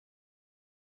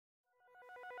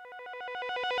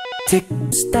tick,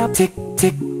 stop, tick,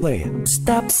 tick, wait,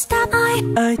 stop, stop,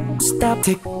 I, stop,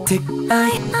 tick, tick,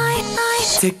 I.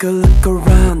 Take a look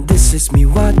around, this is me,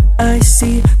 what I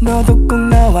see. 너도 꼭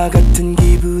나와 같은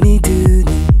기분이 드니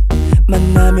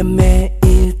만나면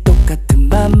매일 똑같은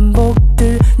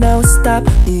반복들. Now stop,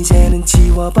 이제는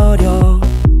지워버려.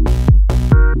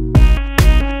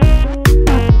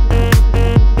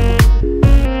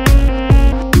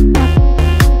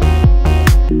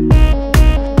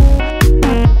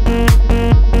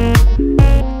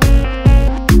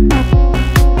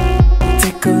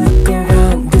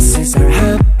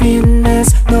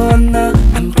 너와 나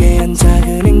함께한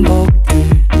작은 행복들.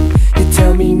 You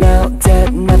tell me now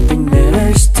that nothing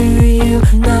matters to you.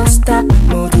 Now stop,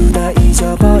 모두 다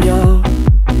잊어버려.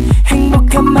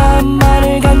 행복한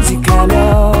마음만을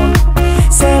간직하며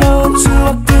새로운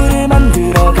추억들을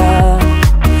만들어가.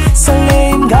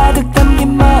 설레임 가득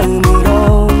담긴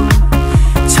마음으로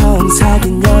처음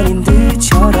사귄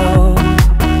연인들처럼.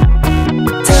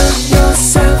 Tell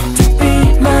yourself to be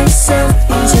myself.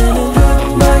 이제는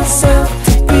myself.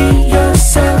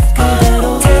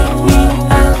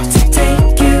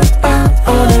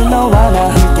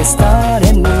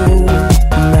 Started new.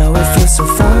 Now it feels so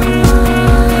fine.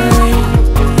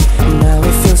 Now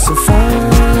it feels so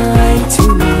fine to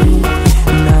me.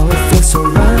 Now it feels so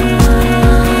right.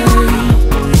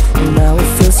 Now it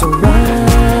feels so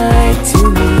right to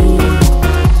me.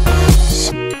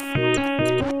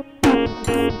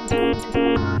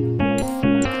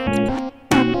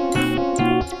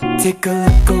 Take a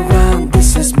look around,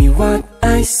 this is me, what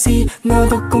I see.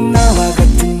 너도 꼭 나와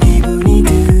같은 기분이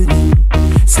드니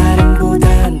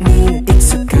사랑보다는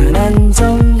익숙한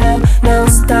안정감. Now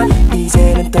stop,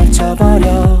 이제는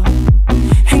떨쳐버려.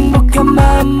 행복한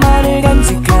마음만을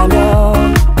간직하며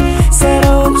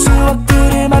새로운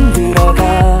추억들을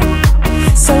만들어가.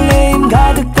 설레임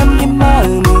가득 담긴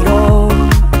마음으로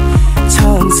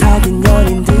처음 사귄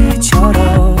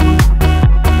연인들처럼.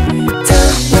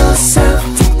 Tell yourself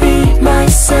to be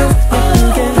myself.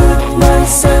 예쁘게 put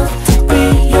myself to be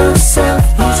yourself.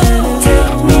 이제는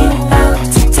take me out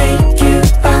to take you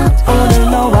out.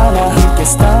 오늘 너와 나 함께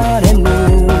started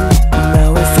new.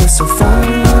 Now it feels so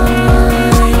fine.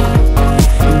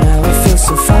 Now it feels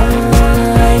so fine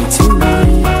to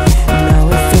me. Now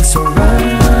it feels so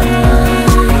right.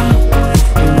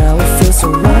 Now it feels so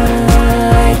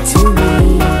right to me.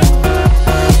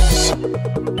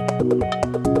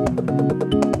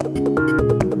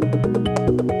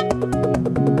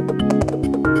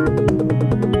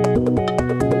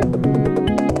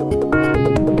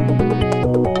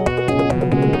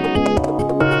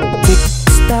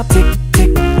 Stop, tick,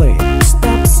 tick, wait,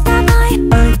 stop, stop, I,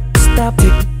 stop,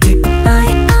 tick, tick, I,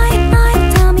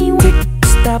 tell me tick,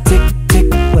 stop, tick, tick,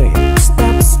 wait,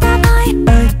 stop, stop, I,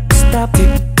 stop,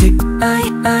 tick, tick, I,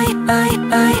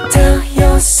 tell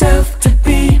yourself to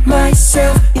be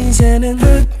myself. 이제는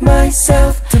put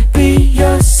myself to be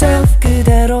yourself.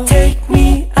 그대로 take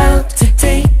me out to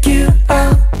take you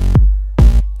out.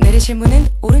 내리실 문은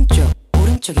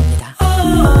오른쪽입니다.